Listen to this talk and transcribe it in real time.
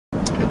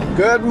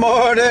Good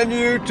morning,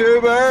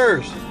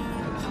 YouTubers.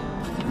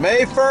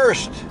 May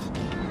 1st,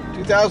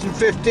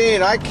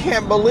 2015. I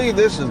can't believe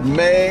this is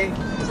May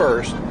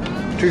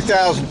 1st,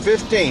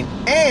 2015.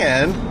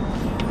 And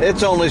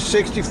it's only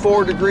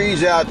 64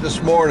 degrees out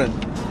this morning.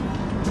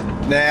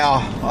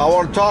 Now, I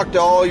want to talk to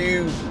all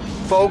you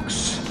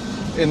folks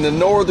in the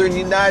northern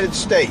United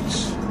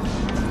States.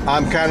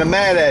 I'm kind of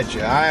mad at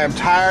you. I am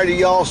tired of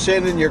y'all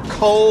sending your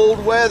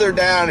cold weather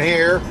down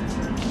here.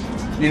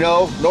 You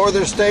know,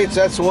 northern states,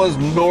 that's the ones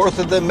north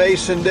of the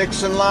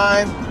Mason-Dixon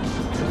line.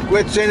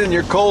 Quit sending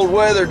your cold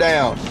weather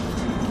down.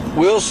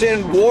 We'll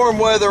send warm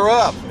weather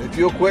up if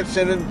you'll quit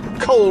sending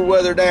cold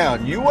weather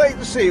down. You wait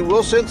and see.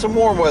 We'll send some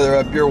warm weather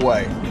up your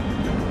way.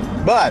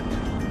 But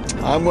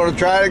I'm going to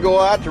try to go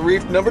out to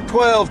reef number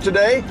 12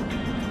 today.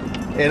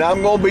 And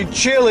I'm going to be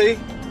chilly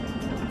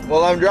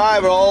while I'm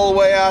driving all the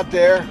way out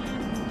there.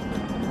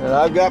 And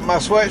I've got my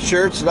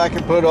sweatshirts that I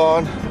can put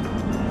on.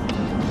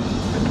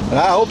 And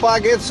I hope I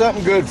get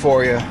something good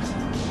for you.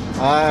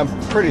 I'm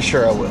pretty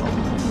sure I will.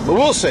 But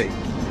we'll see.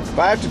 If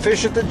I have to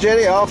fish at the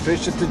jetty, I'll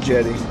fish at the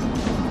jetty.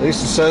 At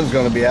least the sun's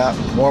going to be out,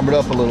 warm it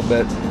up a little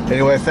bit.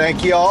 Anyway,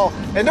 thank you all.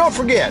 And don't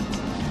forget,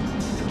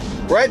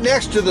 right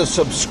next to the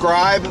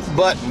subscribe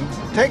button,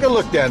 take a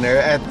look down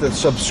there at the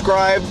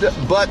subscribed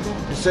button.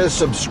 It says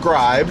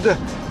subscribed.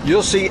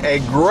 You'll see a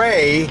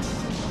gray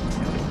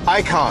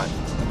icon.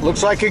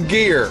 Looks like a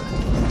gear.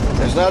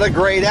 It's not a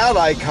grayed out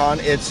icon,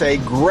 it's a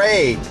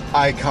gray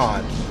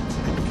icon.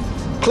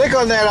 Click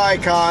on that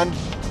icon,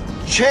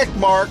 check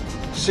mark,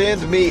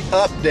 send me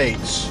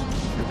updates.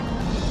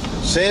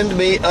 Send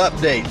me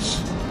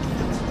updates.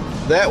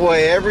 That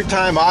way, every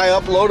time I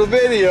upload a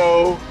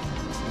video,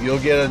 you'll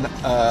get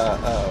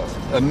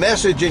a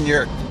message in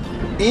your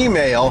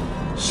email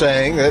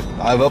saying that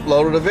I've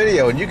uploaded a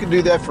video. And you can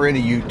do that for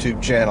any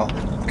YouTube channel.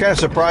 I'm kind of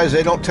surprised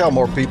they don't tell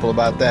more people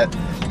about that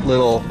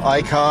little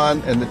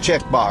icon and the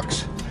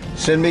checkbox.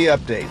 Send me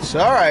updates.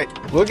 All right,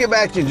 we'll get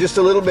back to you in just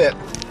a little bit.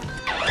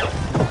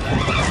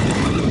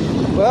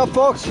 Well,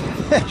 folks,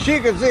 as you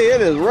can see,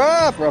 it is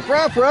rough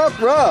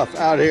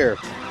out here.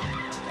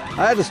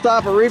 I had to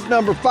stop at reef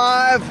number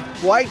 5,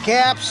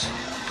 whitecaps.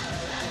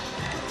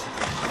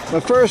 My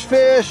first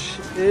fish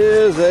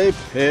is a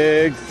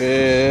pig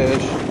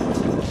fish.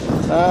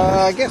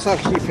 I guess I'll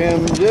keep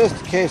him just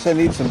in case I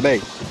need some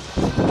bait.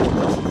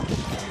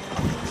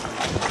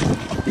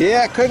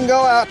 Yeah, I couldn't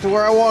go out to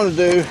where I wanted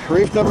to.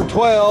 Reef number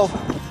 12.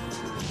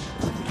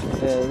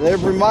 And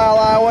every mile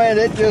I went,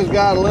 it just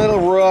got a little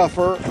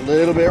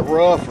bit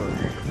rougher.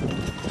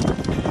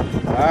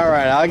 All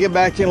right, I'll get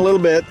back to you in a little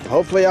bit.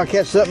 Hopefully I'll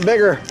catch something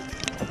bigger.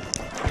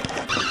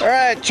 All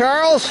right,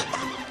 Charles,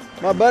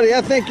 my buddy, I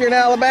think you're in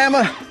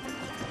Alabama.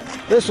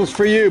 This was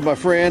for you, my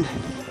friend.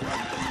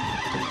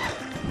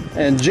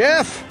 And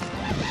Jeff,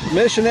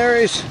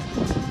 missionaries,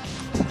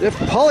 Jeff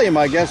Pulliam,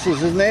 I guess is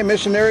his name,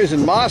 missionaries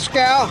in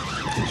Moscow.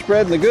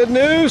 Spreading the good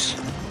news.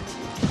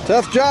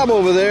 Tough job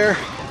over there.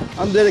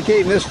 I'm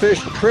dedicating this fish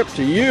trip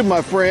to you,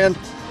 my friend.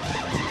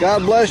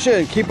 God bless you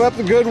and keep up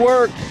the good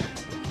work.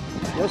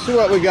 Let's see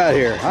what we got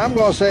here. I'm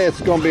going to say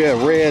it's going to be a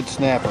red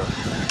snapper.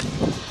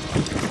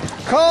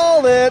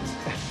 Called it.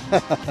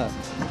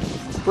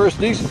 First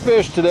decent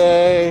fish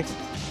today.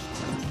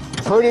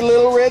 Pretty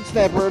little red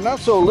snapper. Not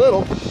so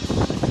little.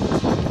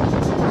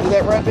 See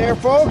that right there,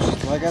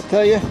 folks? Like I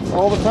tell you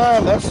all the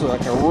time, that's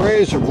like a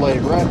razor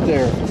blade right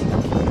there.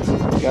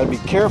 Got to be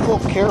careful,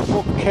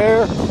 careful,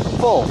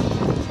 careful.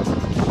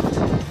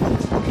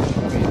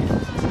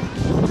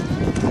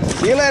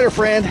 See you later,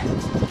 friend.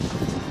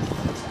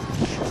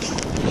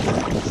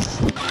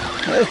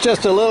 It's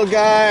just a little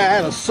guy. I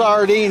had a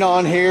sardine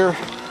on here.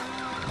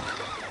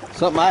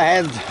 Something I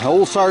had, an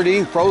old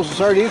sardine, frozen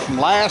sardine from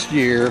last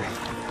year.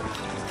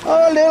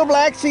 Oh, a little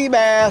black sea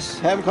bass.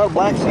 Haven't caught a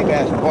black sea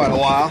bass in quite a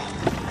while.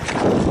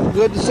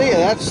 Good to see you.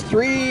 That's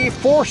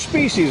 4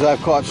 species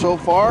I've caught so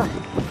far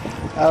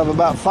out of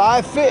about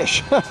 5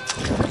 fish.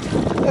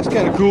 That's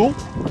kind of cool.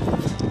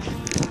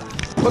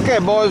 Okay,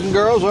 boys and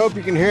girls, I hope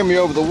you can hear me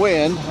over the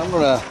wind.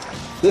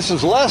 This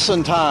is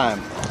lesson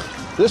time.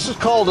 This is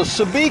called a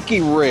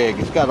Sabiki rig.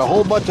 It's got a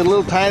whole bunch of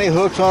little tiny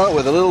hooks on it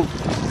with a little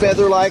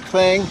feather-like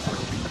thing.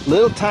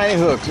 Little tiny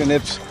hooks, and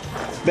it's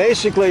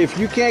basically, if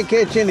you can't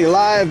catch any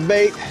live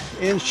bait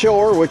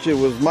inshore, which it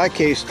was my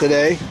case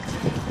today,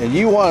 and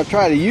you want to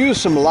try to use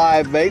some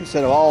live bait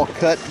instead of all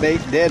cut bait,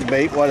 dead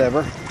bait,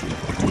 whatever,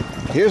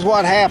 here's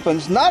what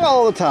happens. Not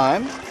all the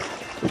time,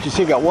 but you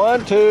see, got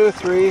 1, 2,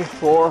 3,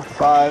 4,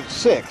 5,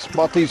 6.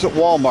 Bought these at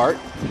Walmart.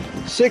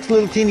 6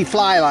 little teeny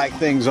fly-like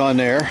things on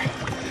there.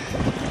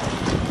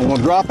 And we'll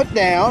drop it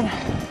down.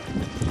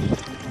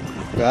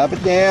 Drop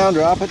it down,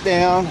 drop it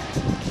down.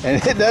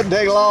 And it doesn't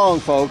take long,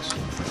 folks.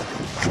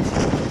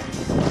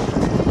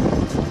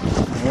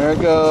 There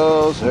it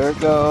goes, there it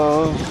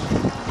goes.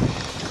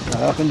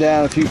 Up and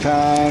down a few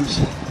times.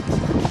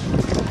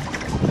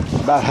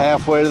 About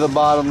halfway to the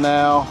bottom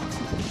now.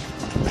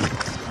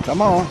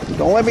 Come on,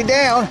 don't let me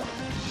down.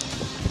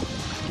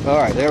 All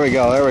right, there we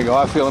go, there we go.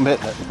 I feel him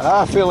hitting it.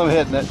 I feel him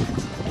hitting it.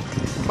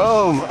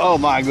 Boom, oh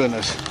my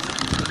goodness.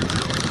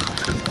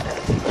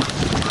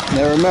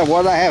 Now remember,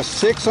 what did I have,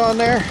 6 on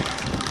there?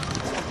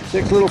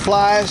 6 little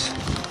flies.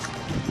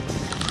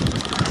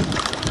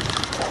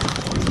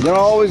 Don't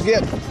always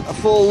get a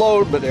full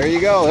load, but there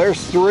you go.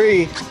 There's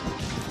 3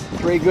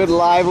 good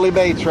lively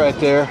baits right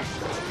there.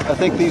 I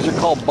think these are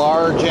called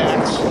bar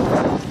jacks,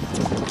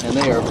 and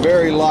they are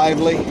very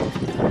lively.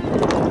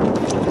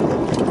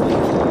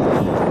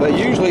 But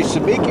usually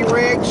Sabiki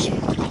rigs,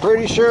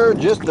 pretty sure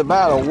just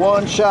about a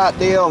one-shot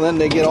deal, and then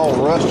they get all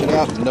rusted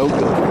out and no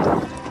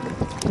good.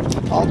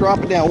 I'll drop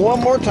it down one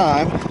more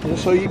time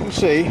just so you can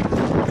see.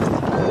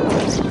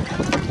 Those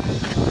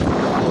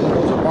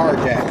are bar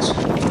jacks.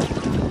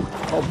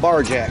 Called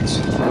bar jacks.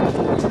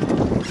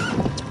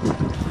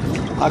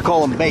 I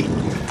call them bait.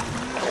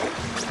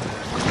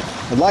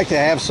 I'd like to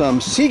have some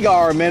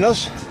cigar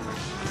minnows,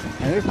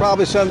 and there's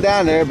probably some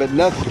down there, but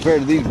nothing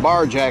compared to these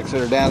bar jacks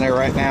that are down there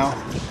right now.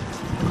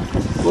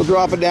 We'll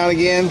drop it down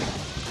again.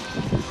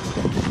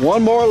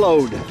 One more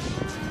load.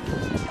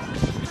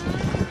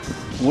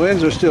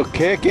 Winds are still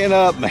kicking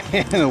up, man.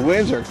 The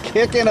winds are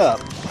kicking up.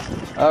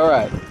 All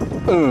right.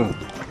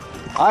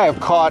 I have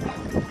caught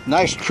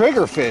nice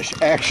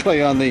triggerfish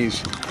actually on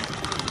these.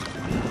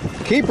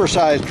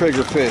 Keeper-sized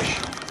triggerfish.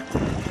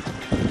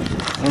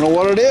 I don't know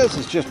what it is.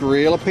 It's just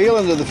real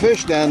appealing to the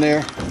fish down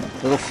there.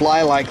 Little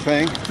fly-like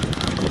thing.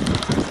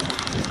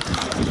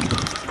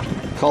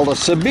 Called a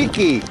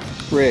Sabiki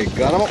rig.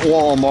 Got them at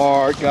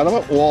Walmart. Got them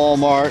at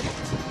Walmart.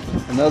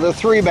 Another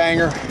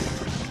 3-banger.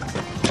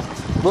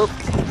 Boop.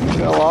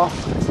 Fell off.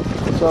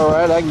 It's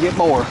alright. I can get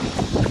more.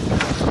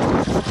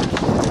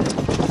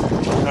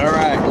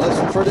 Alright.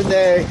 Listen for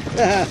today.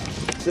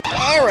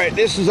 Alright.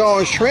 This is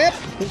on shrimp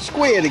and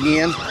squid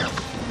again.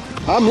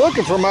 I'm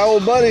looking for my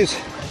old buddies,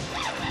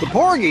 the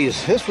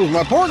porgies. This was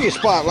my porgy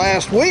spot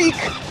last week.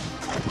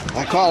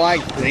 I caught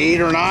like 8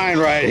 or 9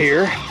 right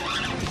here.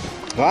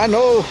 So I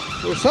know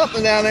there's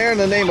something down there in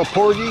the name of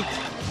porgy.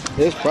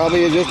 This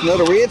probably is just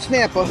another red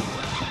snapper.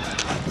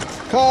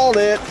 Called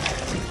it.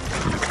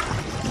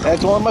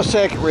 That's on my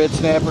second red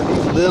snapper.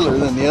 He's littler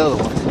than the other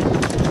one.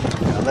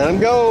 Now let him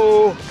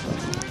go.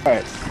 All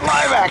right,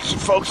 live action,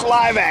 folks,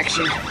 live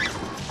action.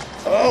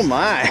 Oh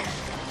my.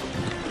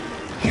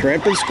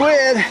 Shrimp and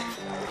squid.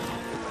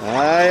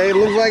 It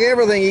looks like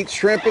everything eats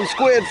shrimp and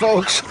squid,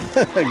 folks.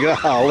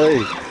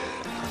 Golly.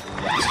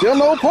 Still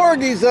no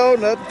porgies though,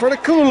 nothing for the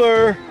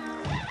cooler.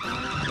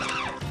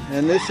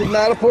 And this is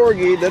not a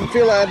porgy. Doesn't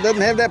feel like it,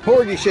 doesn't have that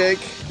porgy shake.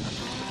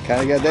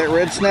 Kind of got that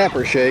red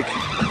snapper shake.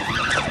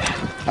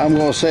 I'm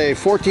gonna say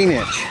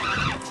 14-inch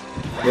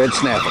red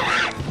snapper.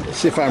 Let's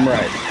see if I'm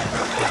right.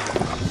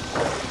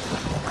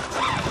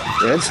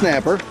 Red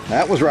snapper,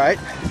 that was right.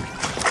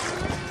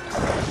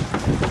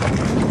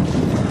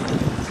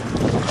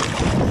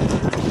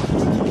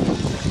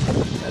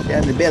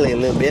 Down the belly a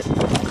little bit.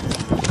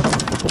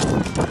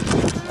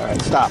 All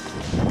right, stop.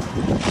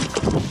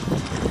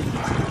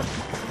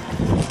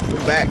 Go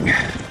back.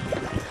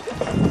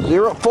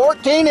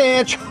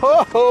 14-inch.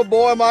 Oh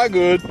boy, am I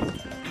good.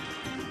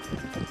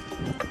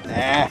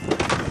 Nah,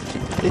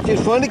 it's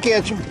just fun to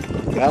catch them.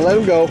 Gotta let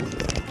them go.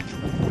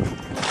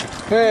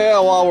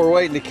 Well, while we're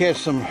waiting to catch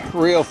some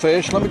real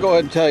fish, let me go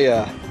ahead and tell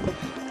you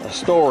a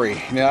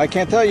story. Now, I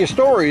can't tell you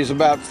stories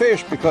about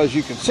fish because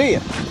you can see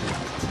it.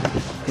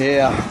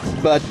 Yeah,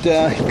 but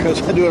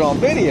because I do it on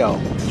video.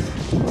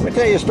 Let me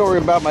tell you a story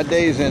about my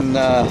days in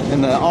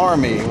the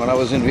Army when I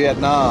was in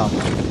Vietnam.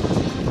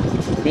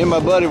 Me and my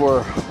buddy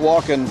were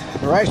walking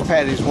the rice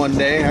paddies one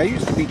day. I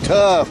used to be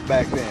tough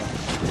back then.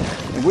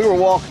 And we were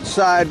walking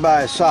side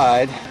by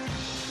side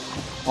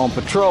on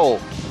patrol.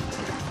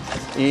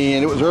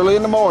 And it was early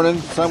in the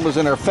morning, sun was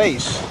in our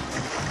face.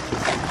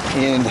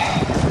 And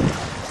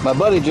my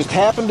buddy just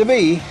happened to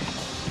be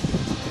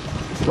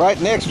right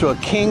next to a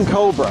king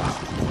cobra.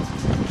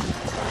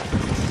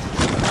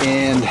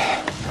 And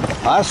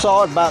I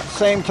saw it about the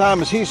same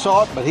time as he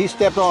saw it, but he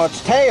stepped on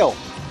its tail.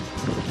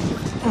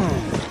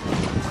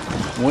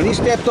 When he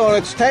stepped on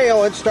its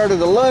tail, it started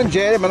to lunge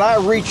at him, and I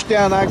reached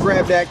down, I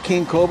grabbed that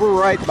king cobra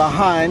right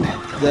behind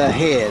the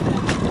head.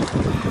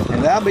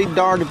 And I'll be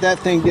darned if that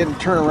thing didn't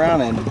turn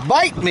around and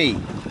bite me.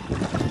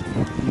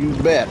 You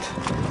bet.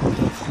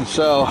 And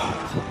so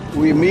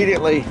we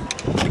immediately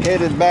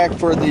headed back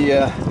for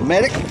the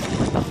medic,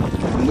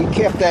 and we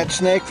kept that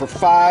snake for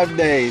 5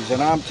 days.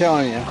 And I'm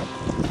telling you,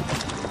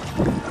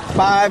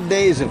 5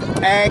 days of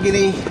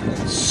agony,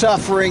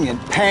 suffering,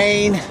 and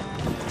pain.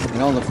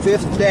 And on the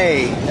 5th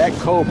day, that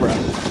cobra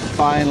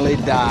finally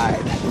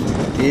died.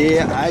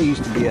 Yeah, I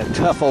used to be a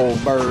tough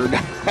old bird.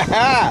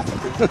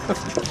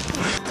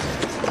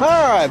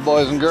 All right,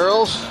 boys and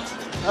girls,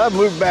 I've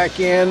moved back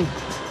in.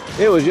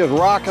 It was just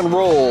rock and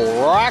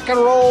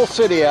roll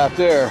city out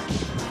there.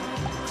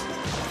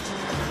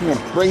 I'm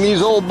gonna bring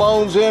these old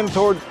bones in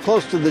toward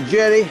close to the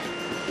jetty,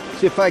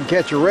 see if I can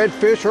catch a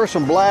redfish or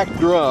some black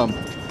drum.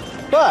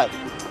 But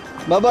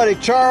my buddy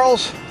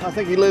Charles, I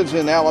think he lives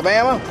in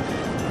Alabama.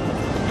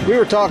 We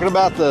were talking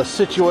about the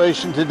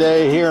situation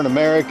today here in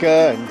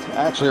America and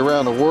actually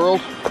around the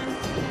world.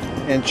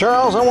 And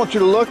Charles, I want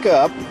you to look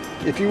up,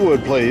 if you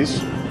would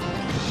please,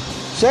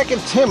 2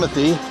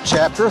 Timothy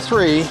chapter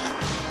 3,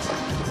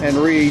 and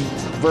read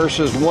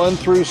verses 1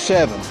 through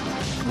 7.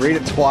 Read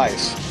it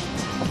twice,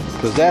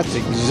 because that's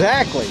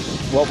exactly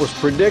what was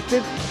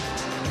predicted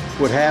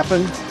would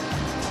happen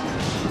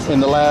in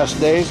the last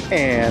days,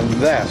 and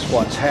that's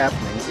what's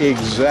happening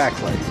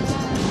exactly.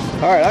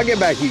 All right, I'll get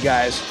back to you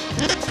guys.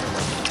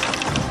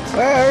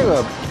 There's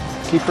a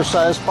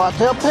keeper-sized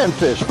spot-tail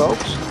pinfish,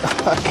 folks.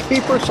 A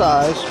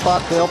keeper-sized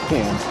spot-tail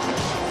pin.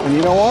 And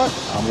you know what?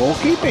 I'm going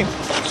to keep him.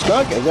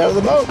 Skunk is out of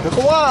the boat. Took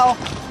a while.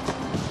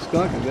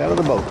 Skunk is out of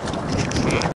the boat.